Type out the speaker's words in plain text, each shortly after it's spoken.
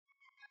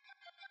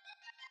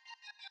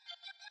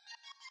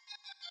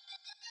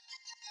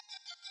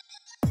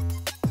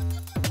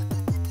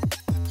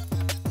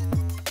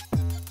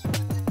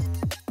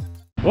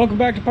Welcome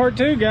back to part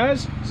 2,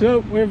 guys. So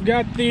we've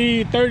got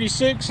the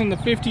 36 and the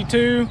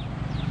 52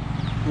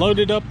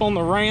 loaded up on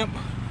the ramp,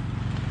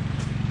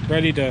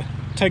 ready to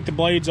take the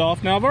blades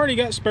off. Now I've already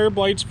got spare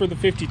blades for the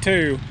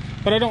 52,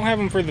 but I don't have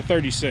them for the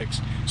 36.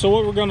 So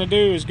what we're going to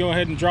do is go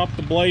ahead and drop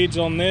the blades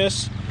on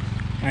this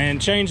and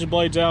change the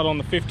blades out on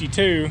the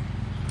 52,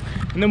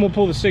 and then we'll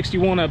pull the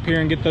 61 up here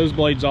and get those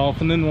blades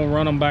off, and then we'll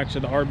run them back to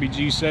the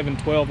RBG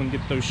 712 and get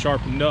those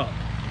sharpened up.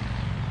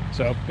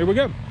 So here we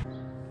go.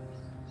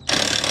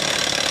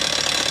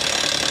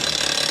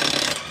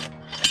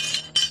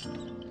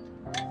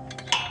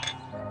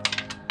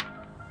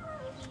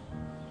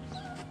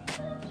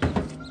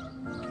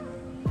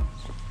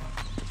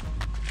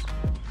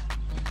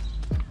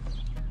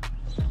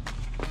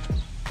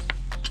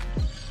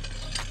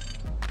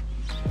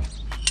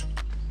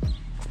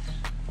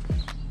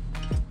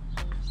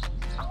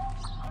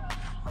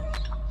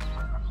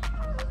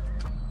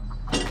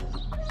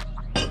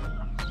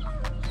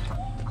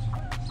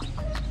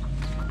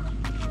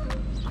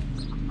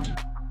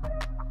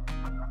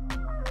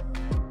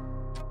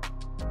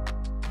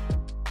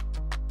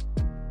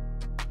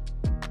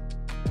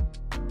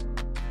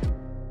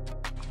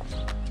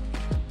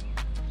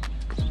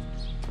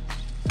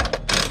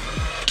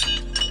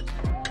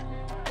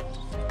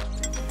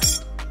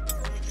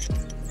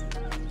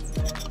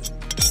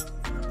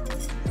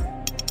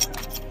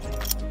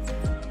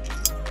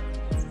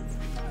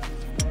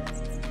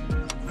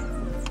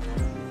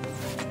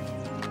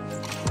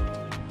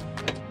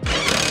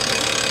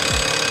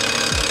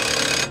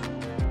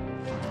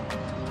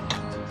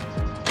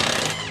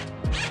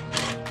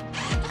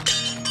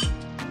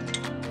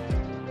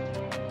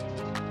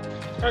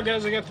 Alright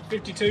guys, I got the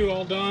 52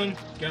 all done,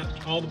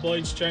 got all the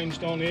blades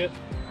changed on it,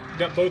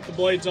 got both the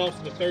blades off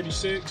of the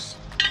 36,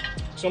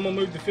 so I'm going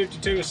to move the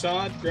 52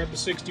 aside, grab the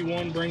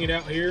 61, bring it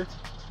out here,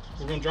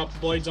 we're going to drop the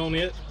blades on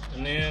it,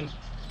 and then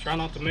try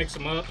not to mix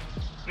them up,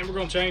 and we're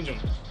going to change them.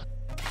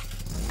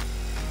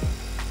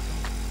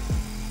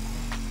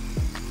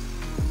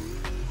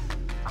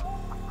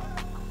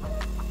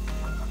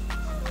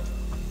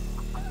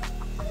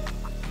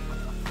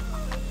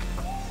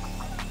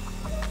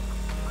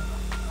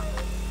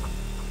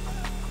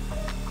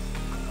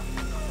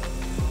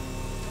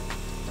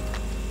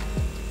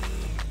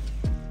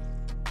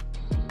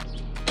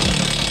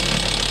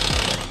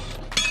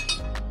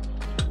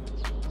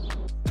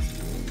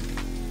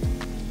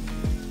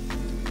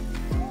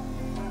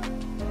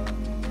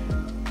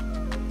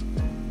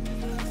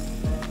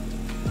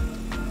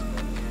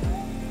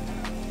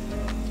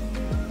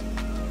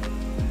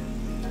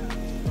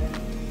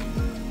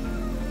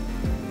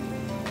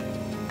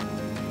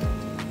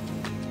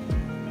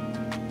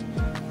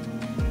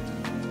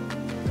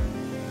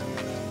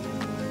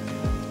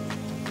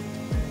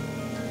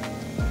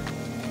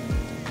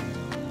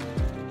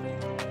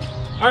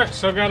 Alright,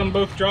 so I've got them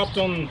both dropped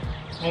on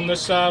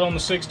this side on the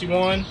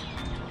 61,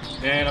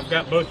 and I've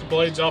got both the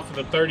blades off of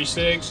the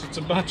 36. It's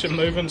a bunch of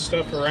moving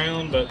stuff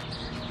around, but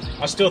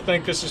I still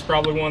think this is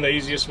probably one of the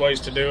easiest ways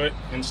to do it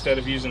instead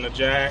of using a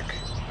jack.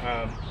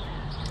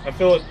 I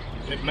feel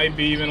it may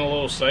be even a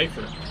little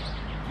safer,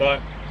 but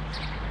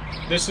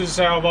this is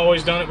how I've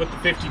always done it with the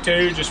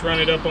 52, just run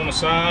it up on the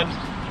side,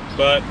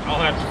 but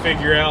I'll have to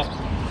figure out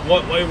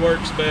what way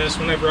works best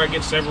whenever I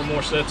get several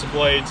more sets of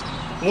blades.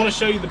 I want to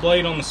show you the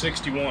blade on the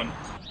 61.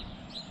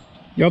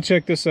 Y'all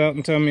check this out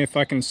and tell me if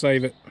I can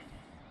save it.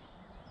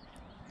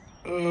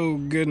 Oh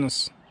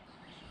goodness.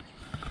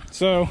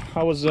 So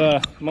I was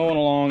mowing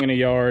along in a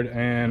yard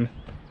and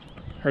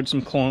heard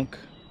some clunk,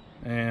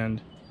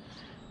 and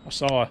I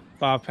saw a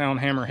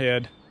 5-pound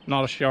hammerhead,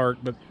 not a shark,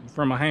 but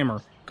from a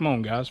hammer. Come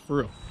on guys, for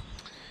real.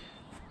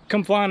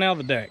 Come flying out of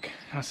the deck.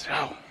 I said,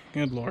 oh,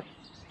 good Lord.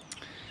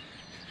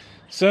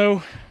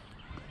 So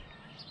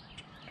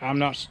I'm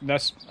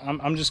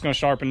just gonna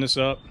sharpen this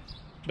up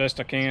best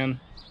I can,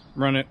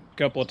 run it a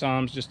couple of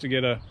times just to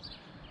get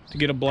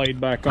a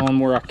blade back on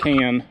where I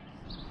can.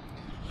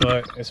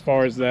 But as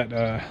far as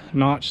that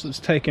notch that's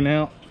taken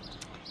out,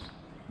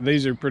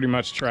 these are pretty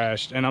much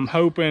trashed, and I'm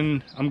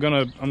hoping I'm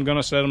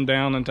gonna set them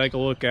down and take a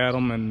look at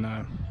them,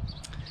 and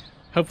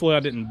hopefully I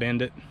didn't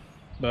bend it,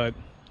 but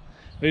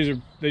these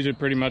are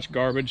pretty much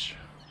garbage.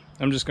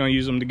 I'm just gonna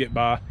use them to get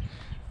by,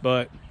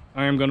 but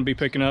I am gonna be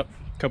picking up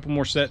a couple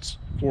more sets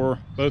for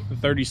both the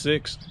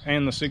 36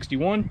 and the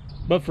 61,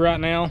 but for right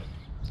now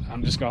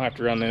I'm just gonna have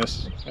to run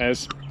this,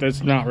 as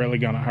that's not really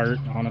gonna hurt,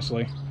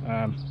 honestly.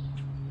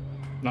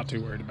 Not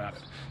too worried about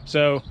it.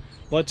 So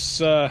let's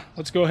go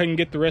ahead and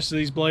get the rest of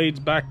these blades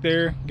back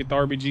there, get the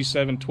RBG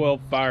 712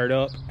 fired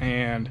up,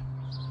 and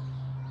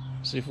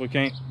see if we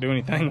can't do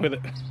anything with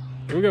it.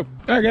 Here we go.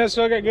 All right guys,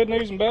 so I got good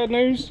news and bad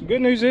news.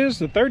 Good news is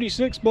the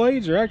 36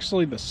 blades are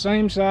actually the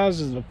same size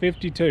as the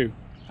 52.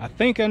 I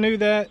think I knew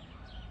that,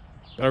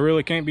 but I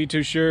really can't be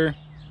too sure.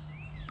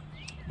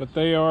 But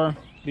they are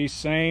the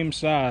same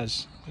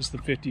size as the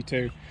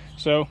 52.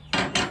 So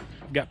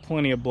I've got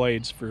plenty of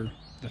blades for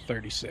the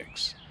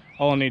 36.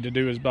 All I need to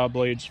do is buy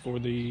blades for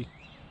the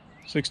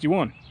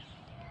 61.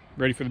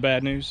 Ready for the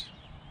bad news?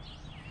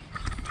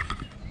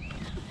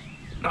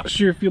 Not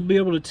sure if you'll be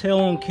able to tell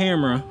on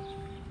camera.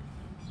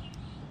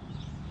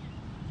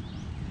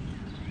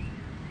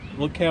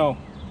 Look how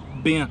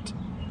bent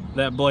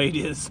that blade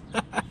is.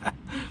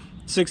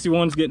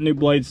 61's getting new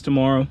blades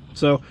tomorrow.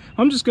 So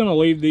I'm just gonna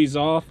leave these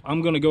off.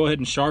 I'm gonna go ahead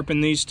and sharpen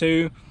these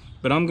two,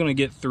 but I'm gonna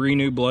get 3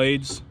 new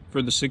blades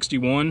for the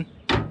 61.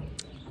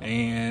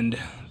 And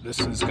this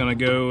is gonna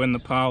go in the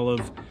pile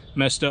of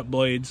messed up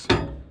blades.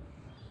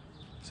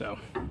 So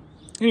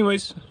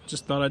anyways,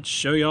 just thought I'd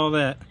show you all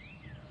that.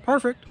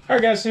 Perfect. All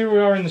right guys, here we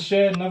are in the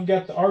shed and I've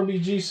got the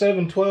RBG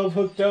 712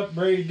 hooked up,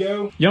 ready to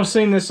go. Y'all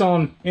seen this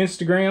on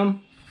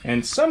Instagram,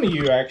 and some of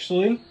you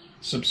actually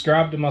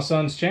subscribe to my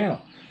son's channel.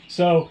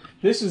 So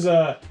this is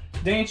a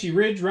Danchy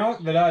Ridge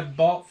rock that I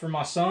bought for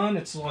my son.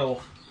 It's a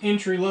little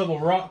entry-level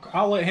rock.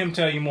 I'll let him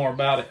tell you more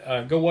about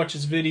it. Go watch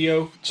his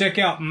video. Check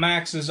out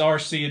Max's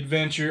RC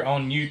Adventure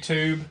on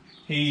YouTube.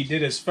 He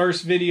did his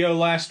first video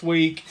last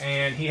week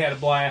and he had a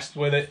blast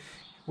with it.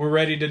 We're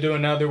ready to do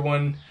another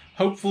one.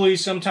 Hopefully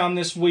sometime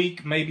this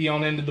week, maybe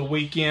on into the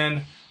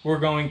weekend, we're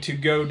going to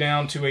go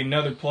down to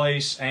another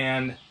place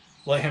and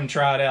let him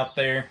try it out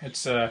there.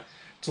 It's a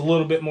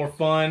little bit more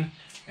fun.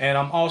 And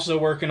I'm also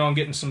working on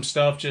getting some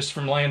stuff just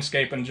from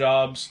landscaping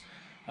jobs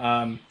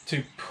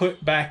to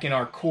put back in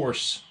our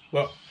course.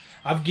 Well,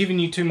 I've given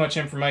you too much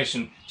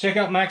information. Check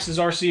out Max's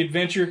RC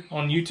Adventure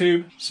on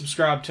YouTube.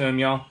 Subscribe to him,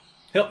 y'all.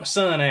 Help my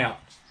son out.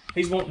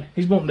 He's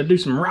wanting to do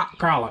some rock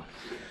crawling.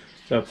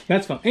 So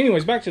that's fun.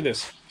 Anyways, back to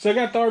this. So I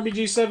got the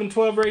RBG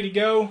 712 ready to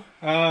go.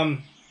 I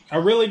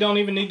really don't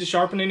even need to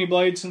sharpen any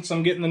blades since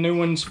I'm getting the new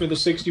ones for the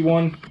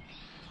 61.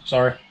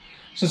 Sorry.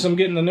 Since I'm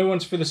getting the new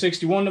ones for the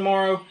 61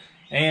 tomorrow.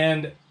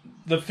 And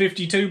the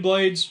 52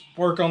 blades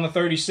work on the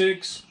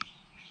 36.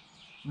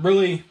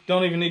 Really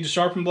don't even need to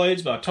sharpen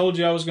blades, but I told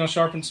you I was going to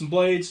sharpen some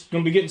blades.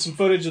 Going to be getting some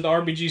footage of the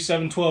RBG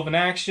 712 in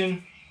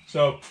action.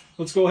 So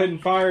let's go ahead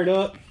and fire it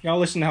up. Y'all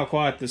listen to how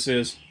quiet this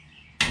is.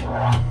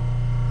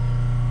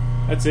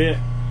 That's it.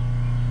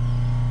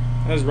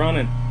 That's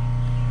running.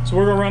 So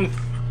we're gonna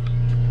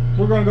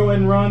go ahead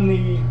and run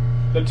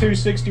the two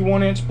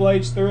 61-inch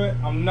blades through it.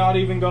 I'm not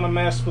even gonna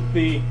mess with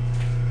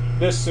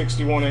this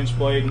 61-inch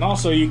blade. And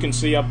also you can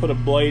see I put a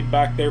blade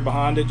back there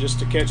behind it just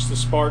to catch the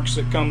sparks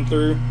that come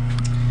through.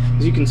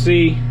 As you can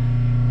see,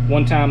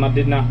 one time I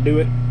did not do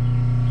it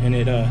and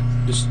it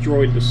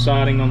destroyed the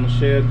siding on the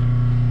shed.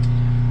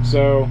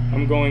 So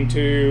I'm going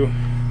to,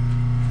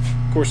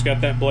 of course,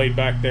 got that blade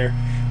back there.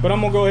 But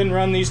I'm gonna go ahead and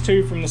run these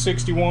two from the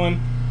 61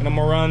 and I'm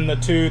gonna run the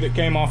two that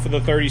came off of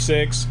the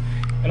 36.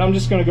 And I'm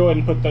just gonna go ahead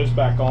and put those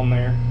back on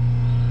there.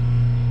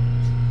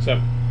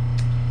 So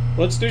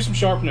let's do some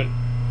sharpening.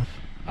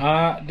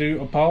 I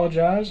do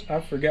apologize, I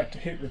forgot to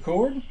hit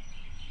record.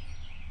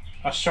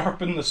 I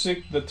sharpened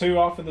the two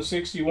off of the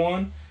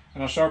 61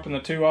 and I sharpened the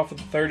two off of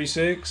the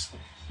 36.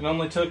 It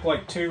only took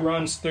like 2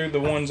 runs through the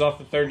ones off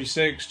the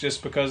 36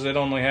 just because it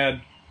only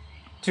had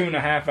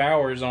 2.5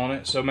 hours on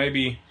it. So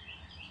maybe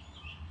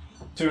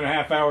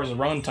 2.5 hours of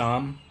run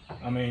time.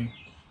 I mean,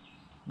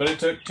 but it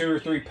took 2 or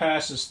 3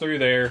 passes through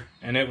there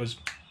and it was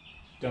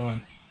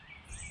done.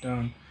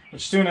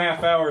 Which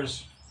 2.5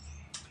 hours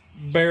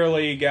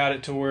barely got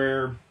it to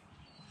where,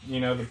 you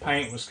know, the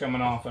paint was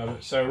coming off of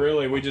it. So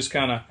really we just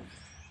kind of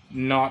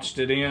notched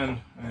it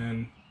in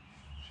and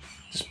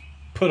just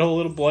put a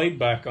little blade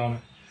back on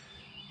it.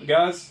 But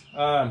guys,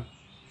 I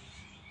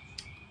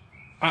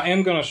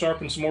am going to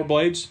sharpen some more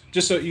blades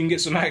just so you can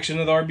get some action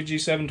of the RBG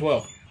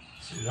 712.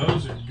 See,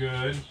 those are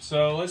good.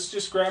 So let's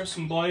just grab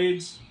some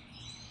blades.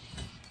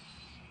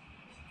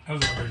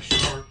 Those are pretty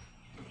sharp.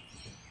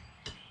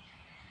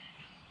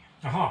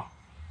 Aha.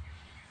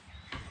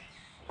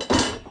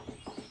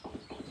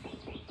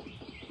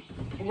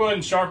 We'll go ahead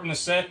and sharpen a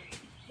set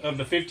of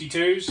the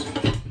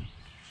 52s.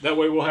 That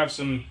way we'll have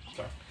some,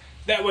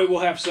 that way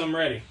we'll have some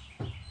ready.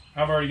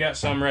 I've already got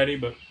some ready,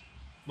 but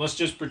let's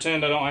just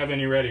pretend I don't have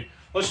any ready.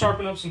 Let's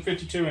sharpen up some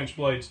 52-inch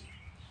blades.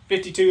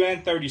 52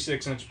 and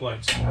 36-inch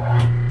blades.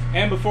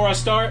 And before I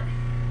start,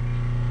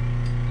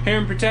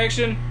 hearing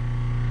protection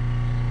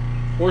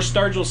or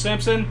Sturgill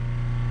Simpson,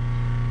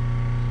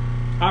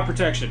 eye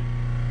protection.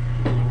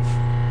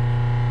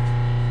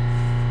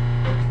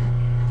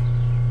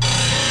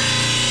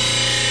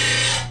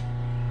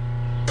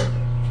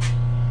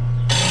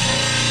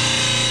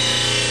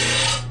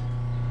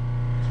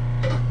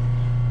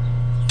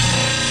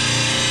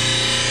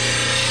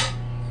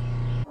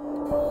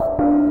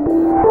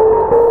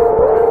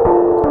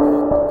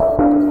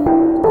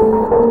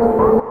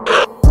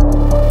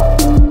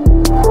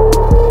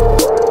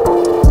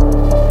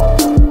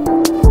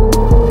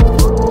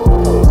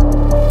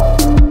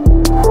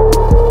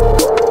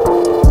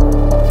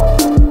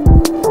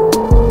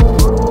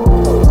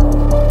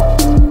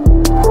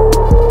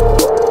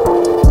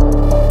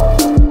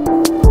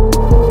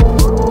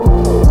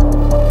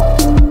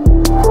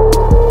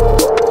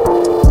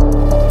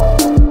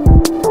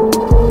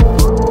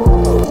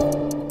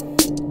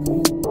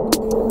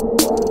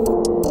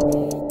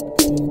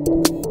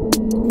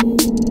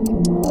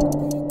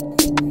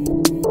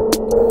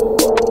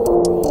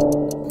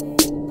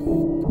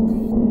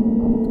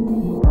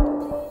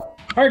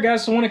 Alright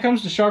guys, so when it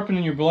comes to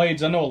sharpening your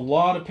blades, I know a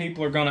lot of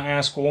people are going to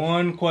ask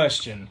one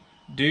question.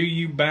 Do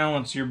you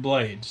balance your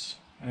blades?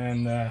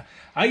 And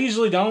I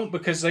usually don't,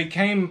 because they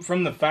came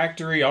from the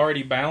factory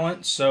already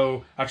balanced,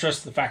 so I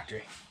trust the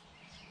factory.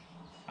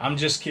 I'm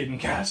just kidding,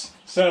 guys.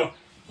 So,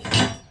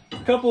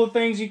 a couple of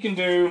things you can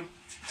do.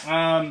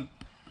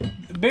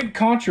 Big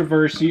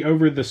controversy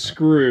over the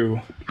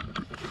screw.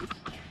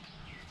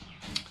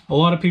 A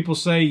lot of people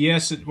say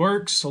yes, it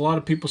works. A lot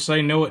of people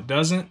say no, it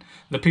doesn't.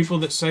 The people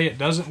that say it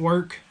doesn't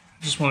work,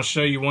 I just want to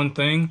show you one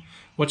thing.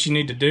 What you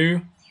need to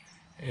do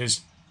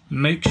is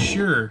make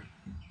sure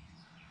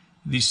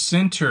the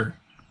center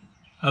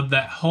of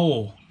that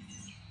hole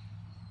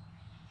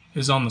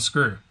is on the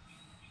screw.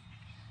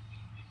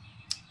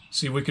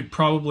 See, we could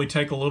probably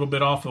take a little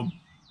bit off of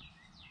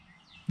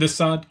this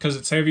side because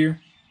it's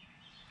heavier.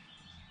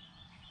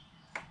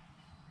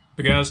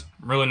 But guys,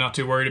 I'm really not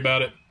too worried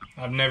about it.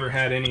 I've never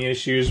had any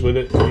issues with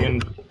it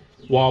being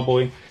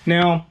wobbly.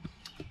 Now,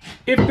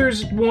 if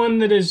there's one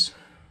that is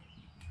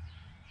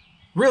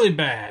really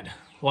bad,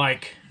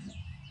 like,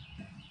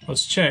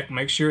 let's check,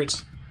 make sure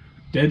it's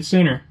dead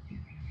center.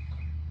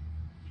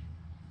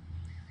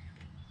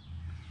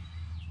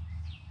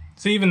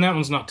 See, even that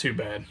one's not too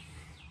bad.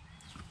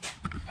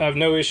 I have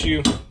no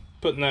issue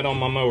putting that on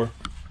my mower.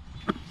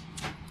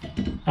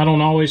 I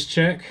don't always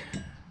check,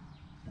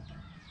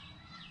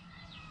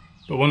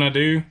 but when I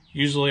do,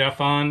 usually I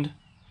find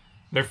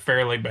they're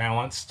fairly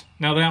balanced.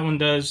 Now that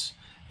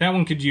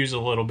one could use a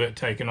little bit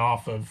taken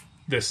off of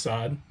this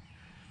side,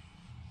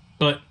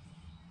 but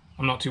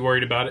I'm not too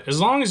worried about it. As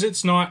long as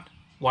it's not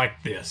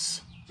like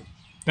this,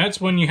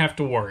 that's when you have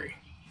to worry.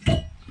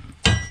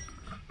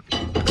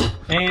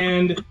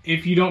 And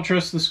if you don't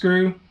trust the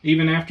screw,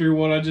 even after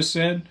what I just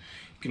said,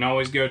 you can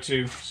always go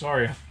to,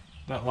 sorry,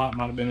 that light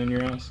might have been in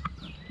your eyes.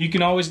 You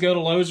can always go to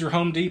Lowe's or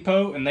Home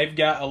Depot, and they've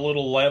got a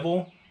little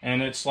level,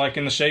 and it's like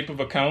in the shape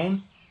of a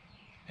cone.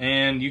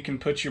 And you can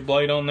put your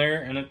blade on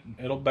there, and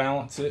it'll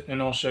balance it, and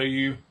it'll show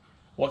you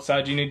what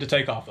side you need to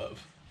take off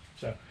of.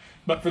 So,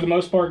 but for the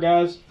most part,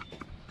 guys,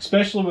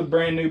 especially with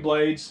brand new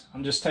blades,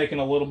 I'm just taking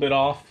a little bit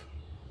off.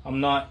 I'm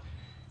not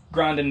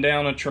grinding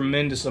down a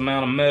tremendous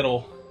amount of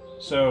metal,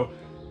 so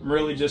I'm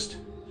really just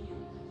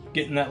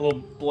getting that little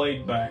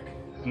blade back.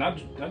 And I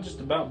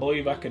just about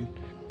believe I could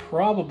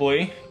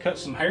probably cut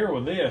some hair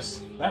with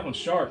this. That one's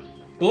sharp.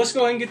 But let's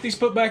go ahead and get these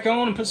put back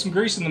on and put some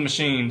grease in the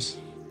machines.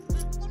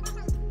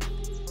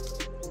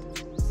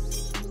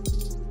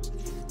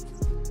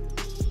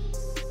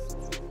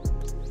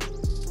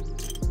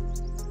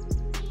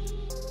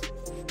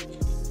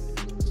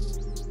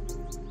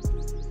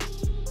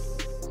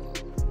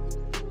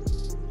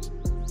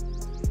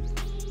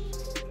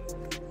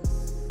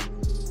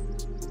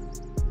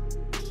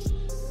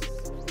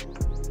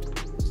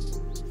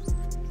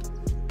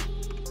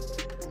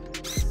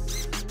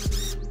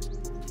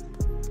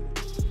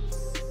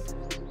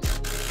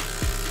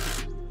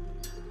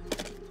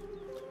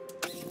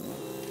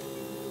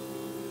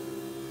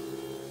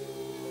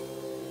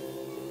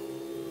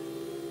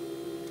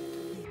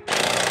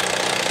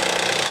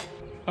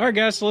 Alright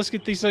guys, so let's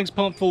get these things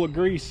pumped full of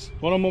grease.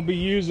 What I'm going to be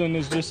using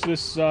is just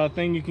this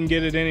thing you can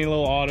get at any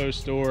little auto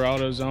store,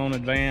 AutoZone,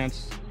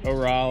 Advance,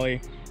 O'Reilly.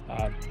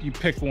 You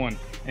pick one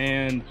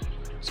and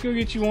let's go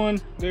get you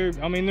one. They're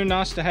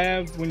nice to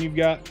have when you've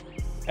got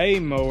a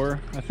mower.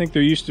 I think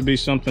there used to be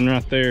something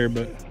right there,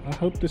 but I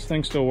hope this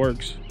thing still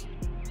works.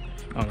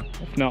 I don't know.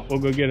 If not, we'll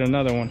go get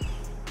another one.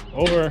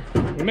 Or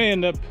we may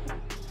end up,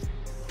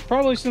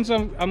 probably since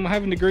I'm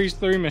having to grease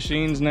 3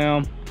 machines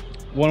now,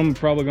 what I'm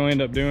probably going to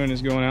end up doing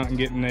is going out and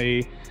getting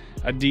a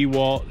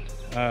DeWalt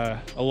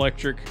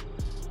electric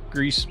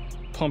grease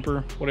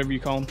pumper, whatever you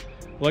call them,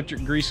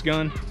 electric grease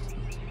gun.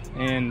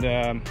 And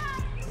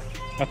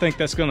I think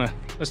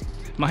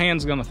my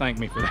hand's gonna thank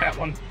me for that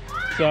one.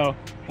 So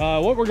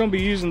what we're gonna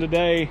be using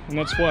today, and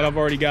that's what I've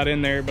already got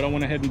in there, but I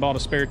went ahead and bought a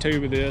spare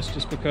tube of this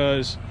just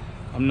because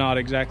I'm not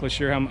exactly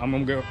sure how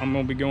I'm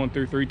gonna be going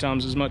through 3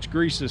 times as much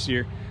grease this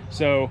year.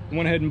 So I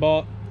went ahead and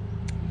bought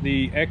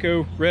the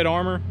Echo Red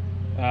Armor.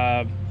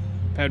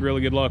 Had really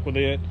good luck with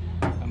it.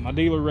 My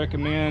dealer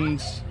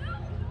recommends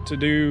to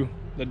do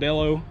the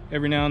Delo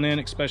every now and then,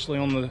 especially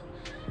on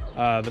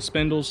the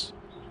spindles.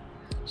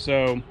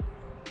 So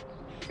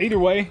either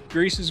way,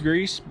 grease is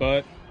grease,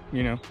 but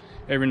you know,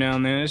 every now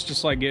and then it's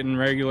just like getting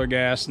regular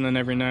gas, and then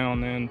every now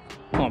and then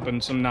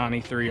pumping some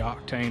 93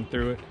 octane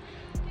through it.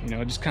 You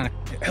know, it just kind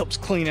of helps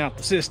clean out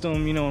the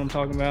system. You know what I'm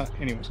talking about.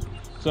 Anyways,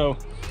 so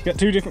got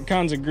 2 different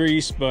kinds of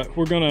grease, but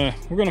we're gonna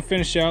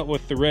finish out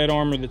with the Red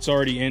Armor that's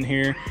already in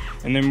here,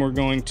 and then we're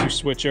going to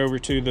switch over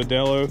to the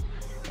Delo,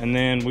 and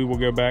then we will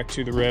go back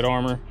to the Red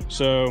Armor.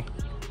 So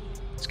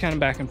it's kind of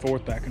back and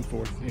forth,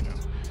 you know.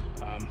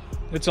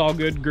 It's all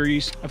good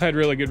grease. I've had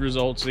really good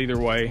results either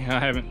way. I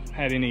haven't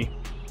had any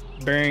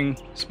bearing,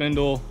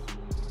 spindle,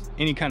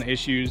 any kind of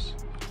issues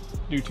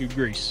due to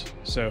grease.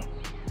 So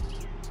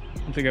I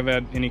don't think I've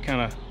had any kind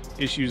of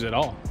issues at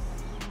all.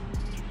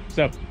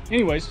 So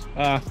anyways,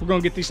 we're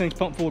gonna get these things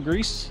pumped full of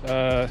grease.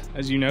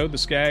 As you know, the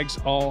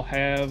Skags all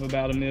have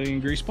about 1 million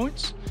grease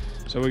points.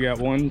 So we got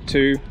 1,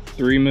 2,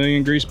 3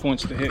 million grease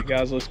points to hit,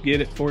 guys. Let's get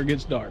it before it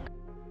gets dark.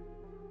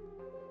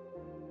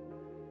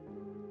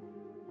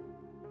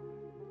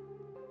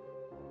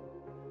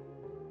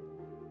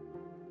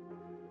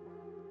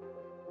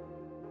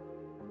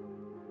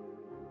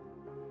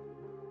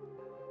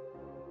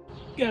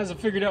 Guys, I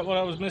figured out what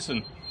I was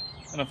missing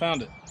and I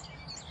found it.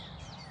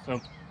 So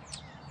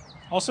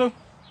also,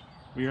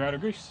 we are out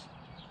of grease.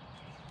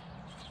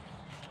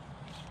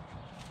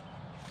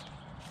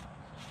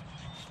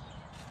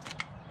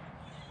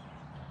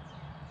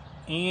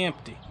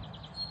 Empty.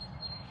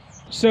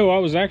 So I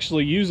was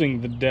actually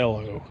using the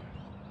Delo.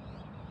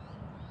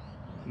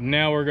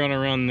 Now we're gonna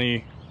run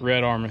the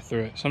Red Armor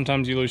through it.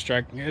 Sometimes you lose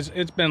track.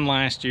 It's been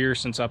last year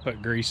since I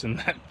put grease in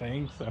that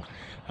thing, so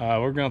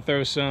we're gonna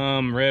throw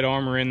some Red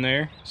Armor in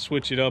there,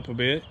 switch it up a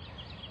bit,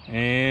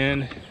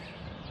 and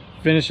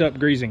finish up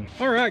greasing.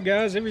 All right,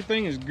 guys,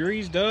 everything is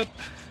greased up,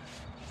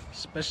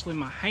 especially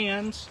my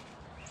hands,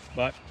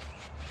 but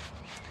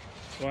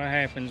that's what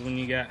happens when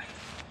you got.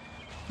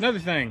 Another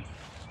thing,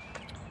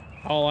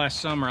 all last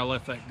summer I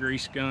left that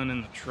grease gun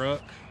in the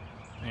truck,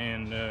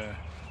 and it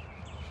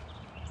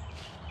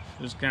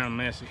was kind of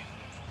messy.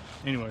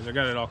 Anyways, I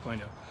got it all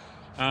cleaned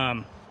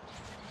up.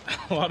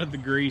 A lot of the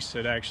grease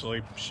had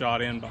actually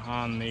shot in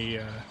behind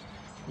the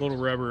little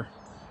rubber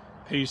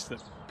piece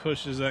that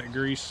pushes that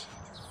grease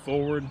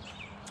forward.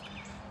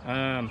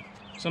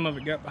 Some of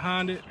it got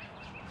behind it.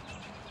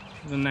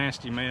 It was a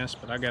nasty mess,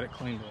 but I got it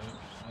cleaned up.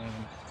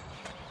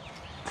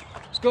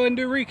 Let's go ahead and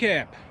do a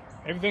recap.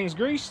 Everything's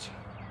greased.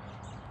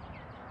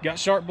 Got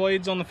sharp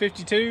blades on the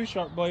 52,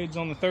 sharp blades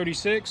on the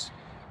 36.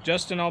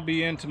 Justin, I'll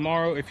be in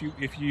tomorrow. If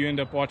you end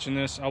up watching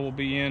this, I will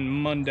be in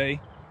Monday,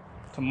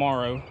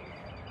 tomorrow,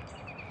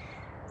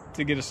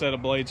 to get a set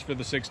of blades for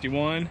the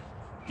 61.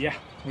 Yeah,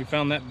 we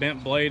found that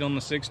bent blade on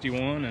the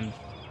 61, and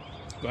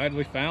glad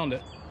we found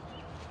it.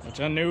 Which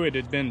I knew it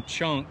had been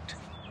chunked.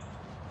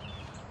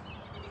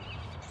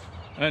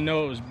 I didn't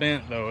know it was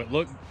bent though. It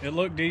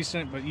looked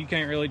decent, but you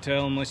can't really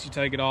tell unless you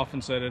take it off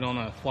and set it on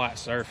a flat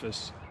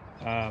surface.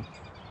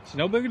 It's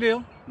no big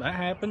deal. That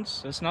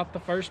happens. It's not the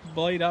first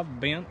blade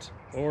I've bent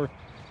or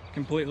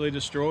completely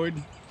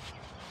destroyed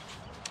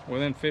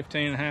within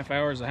 15.5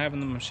 hours of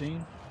having the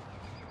machine.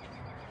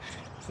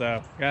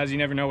 So guys, you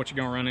never know what you're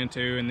gonna run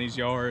into in these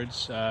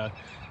yards.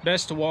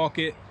 Best to walk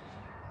it.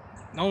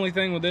 The only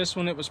thing with this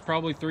one, it was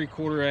probably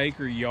 3/4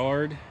 acre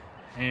yard,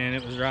 and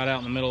it was right out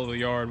in the middle of the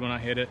yard when I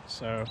hit it,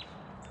 so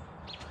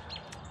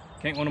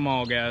can't win them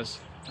all,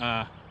 guys.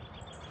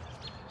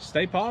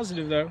 Stay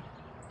positive though,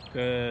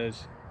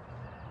 because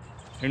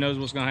who knows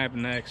what's gonna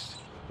happen next.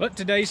 But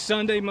today's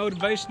Sunday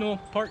motivational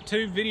part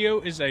 2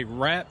 video is a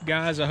wrap,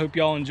 guys. I hope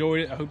y'all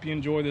enjoyed it. I hope you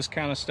enjoy this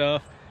kind of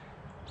stuff.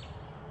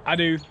 I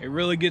do. It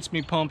really gets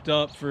me pumped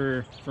up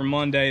for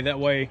Monday. That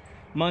way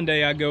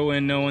Monday I go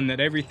in knowing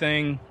that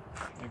everything,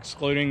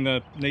 excluding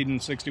the needing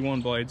 61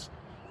 blades,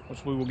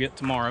 which we will get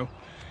tomorrow,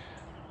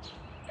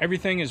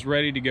 everything is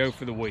ready to go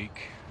for the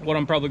week. What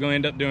I'm probably going to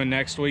end up doing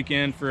next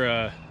weekend for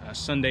a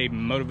Sunday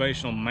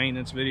motivational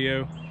maintenance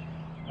video,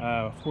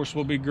 of course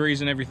we'll be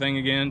greasing everything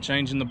again,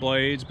 changing the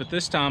blades, but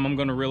this time I'm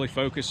going to really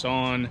focus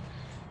on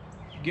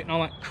getting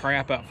all that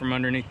crap out from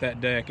underneath that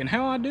deck and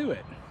how I do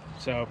it.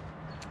 So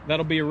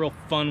that'll be a real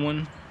fun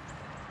one.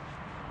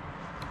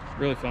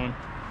 Really fun.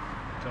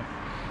 So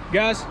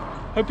guys,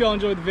 hope y'all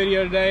enjoyed the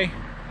video today,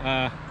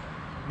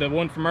 the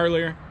one from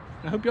earlier.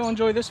 I hope y'all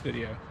enjoy this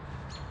video.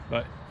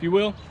 But if you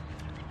will,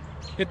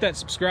 hit that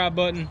subscribe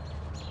button,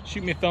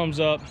 shoot me a thumbs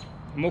up,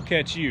 and we'll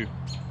catch you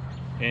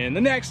in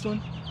the next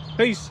one.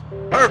 Peace.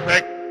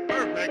 Perfect.